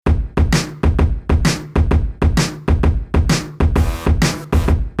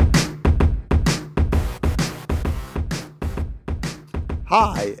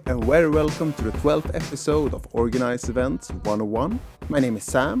Hi, and very welcome to the 12th episode of Organized Events 101. My name is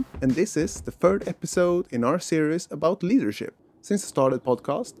Sam, and this is the third episode in our series about leadership. Since I started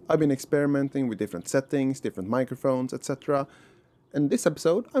podcast, I've been experimenting with different settings, different microphones, etc. And this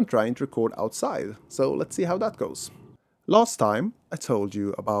episode, I'm trying to record outside, so let's see how that goes. Last time, I told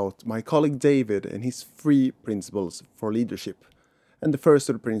you about my colleague David and his 3 principles for leadership. And the first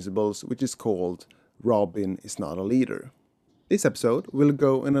of the principles, which is called Robin is not a leader. This episode will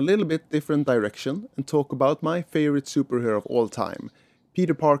go in a little bit different direction and talk about my favorite superhero of all time,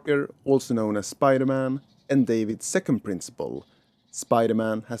 Peter Parker, also known as Spider-Man, and David's second principle,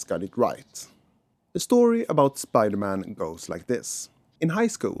 Spider-Man has got it right. The story about Spider-Man goes like this. In high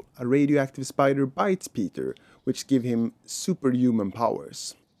school, a radioactive spider bites Peter, which gives him superhuman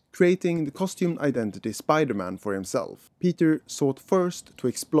powers. Creating the costumed identity Spider-Man for himself, Peter sought first to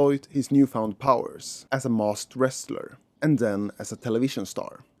exploit his newfound powers as a masked wrestler, and then as a television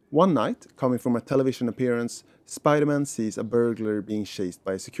star. One night, coming from a television appearance, Spider-Man sees a burglar being chased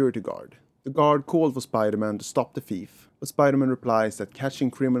by a security guard. The guard called for Spider-Man to stop the thief, but Spider-Man replies that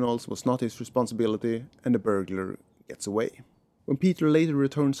catching criminals was not his responsibility, and the burglar gets away. When Peter later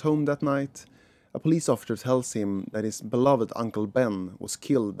returns home that night, a police officer tells him that his beloved Uncle Ben was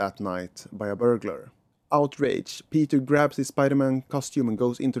killed that night by a burglar. Outraged, Peter grabs his Spider-Man costume and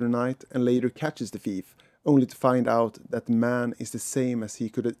goes into the night and later catches the thief, only to find out that the man is the same as he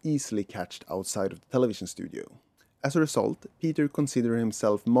could have easily catched outside of the television studio. As a result, Peter considers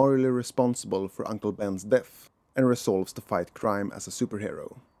himself morally responsible for Uncle Ben's death and resolves to fight crime as a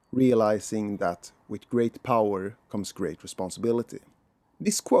superhero, realizing that with great power comes great responsibility.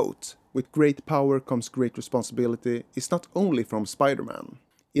 This quote, "with great power comes great responsibility," is not only from Spider-Man.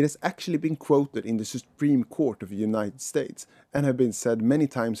 It has actually been quoted in the Supreme Court of the United States and have been said many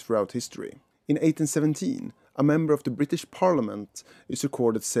times throughout history. In 1817, a member of the British Parliament is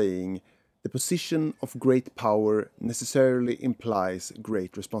recorded saying, "The position of great power necessarily implies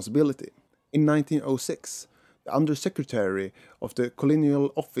great responsibility." In 1906, the Undersecretary of the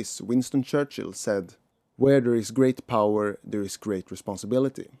Colonial Office, Winston Churchill, said, "Where there is great power, there is great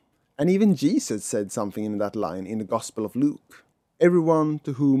responsibility." And even Jesus said something in that line in the Gospel of Luke. "Everyone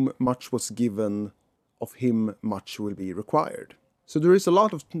to whom much was given, of him much will be required." So there is a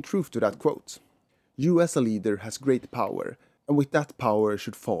lot of truth to that quote. You as a leader has great power, and with that power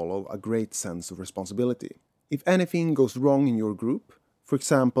should follow a great sense of responsibility. If anything goes wrong in your group, for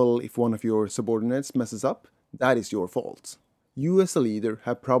example, if one of your subordinates messes up, that is your fault. You as a leader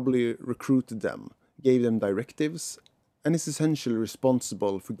have probably recruited them, gave them directives, and is essentially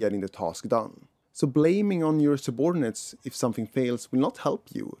responsible for getting the task done. So blaming on your subordinates if something fails will not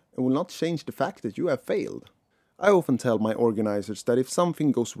help you and will not change the fact that you have failed. I often tell my organizers that if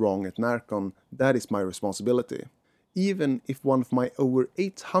something goes wrong at Narcon, that is my responsibility. Even if one of my over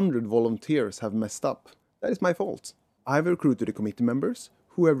 800 volunteers have messed up, that is my fault. I have recruited the committee members,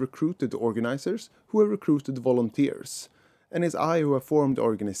 who have recruited the organizers, who have recruited the volunteers. And it's I who have formed the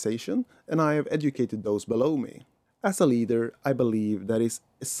organization, and I have educated those below me. As a leader, I believe that it's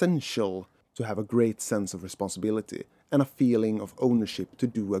essential to have a great sense of responsibility and a feeling of ownership to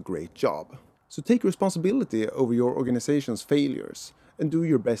do a great job. So take responsibility over your organization's failures and do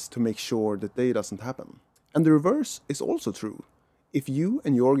your best to make sure that they doesn't happen. And the reverse is also true. If you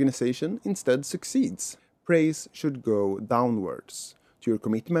and your organization instead succeeds, praise should go downwards to your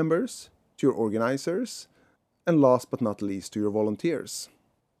committee members, to your organizers, and last but not least to your volunteers.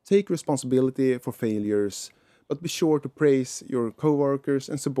 Take responsibility for failures, but be sure to praise your coworkers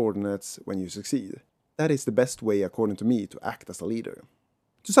and subordinates when you succeed. That is the best way, according to me, to act as a leader.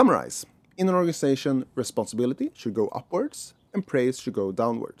 To summarize, in an organization, responsibility should go upwards and praise should go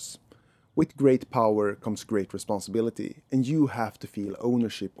downwards. With great power comes great responsibility, and you have to feel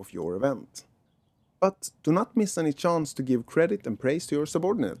ownership of your event. But do not miss any chance to give credit and praise to your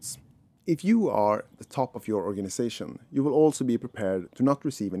subordinates. If you are the top of your organization, you will also be prepared to not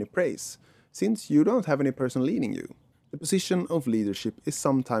receive any praise, since you don't have any person leading you. The position of leadership is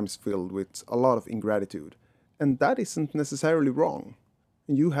sometimes filled with a lot of ingratitude, and that isn't necessarily wrong.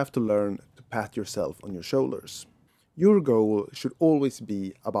 You have to learn to pat yourself on your shoulders. Your goal should always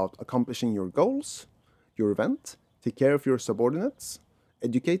be about accomplishing your goals, your event, take care of your subordinates,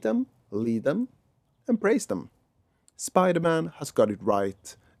 educate them, lead them, and praise them. Spider-Man has got it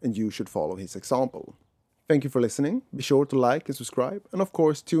right, and you should follow his example. Thank you for listening. Be sure to like and subscribe, and of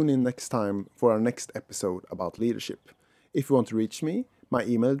course tune in next time for our next episode about leadership. If you want to reach me, my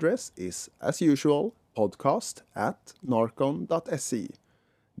email address is, as usual, podcast@narcon.se.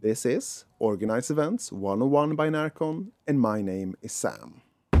 This is Organized Events 101 by Narcon, and my name is Sam.